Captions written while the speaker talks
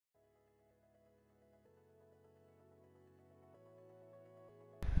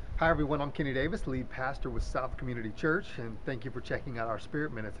Hi everyone, I'm Kenny Davis, lead pastor with South Community Church, and thank you for checking out our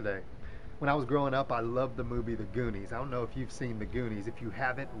Spirit Minute today. When I was growing up, I loved the movie The Goonies. I don't know if you've seen The Goonies. If you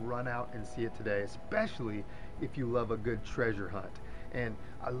haven't, run out and see it today, especially if you love a good treasure hunt. And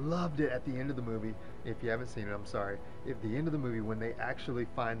I loved it at the end of the movie. If you haven't seen it, I'm sorry. At the end of the movie, when they actually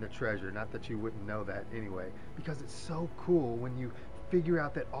find the treasure, not that you wouldn't know that anyway, because it's so cool when you figure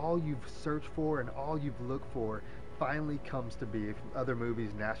out that all you've searched for and all you've looked for finally comes to be. Other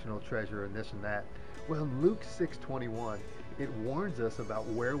movies, National Treasure and this and that. Well, in Luke 6:21, it warns us about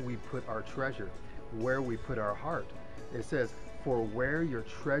where we put our treasure, where we put our heart. It says, "For where your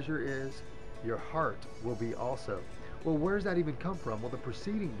treasure is, your heart will be also." Well, where does that even come from? Well, the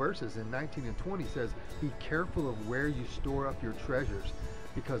preceding verses in 19 and 20 says, "Be careful of where you store up your treasures,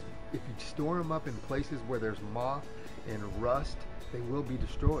 because if you store them up in places where there's moth and rust, they will be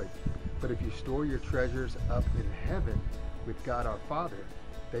destroyed. But if you store your treasures up in heaven with God our Father,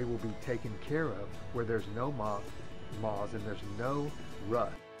 they will be taken care of, where there's no moths and there's no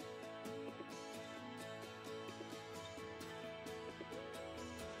rust."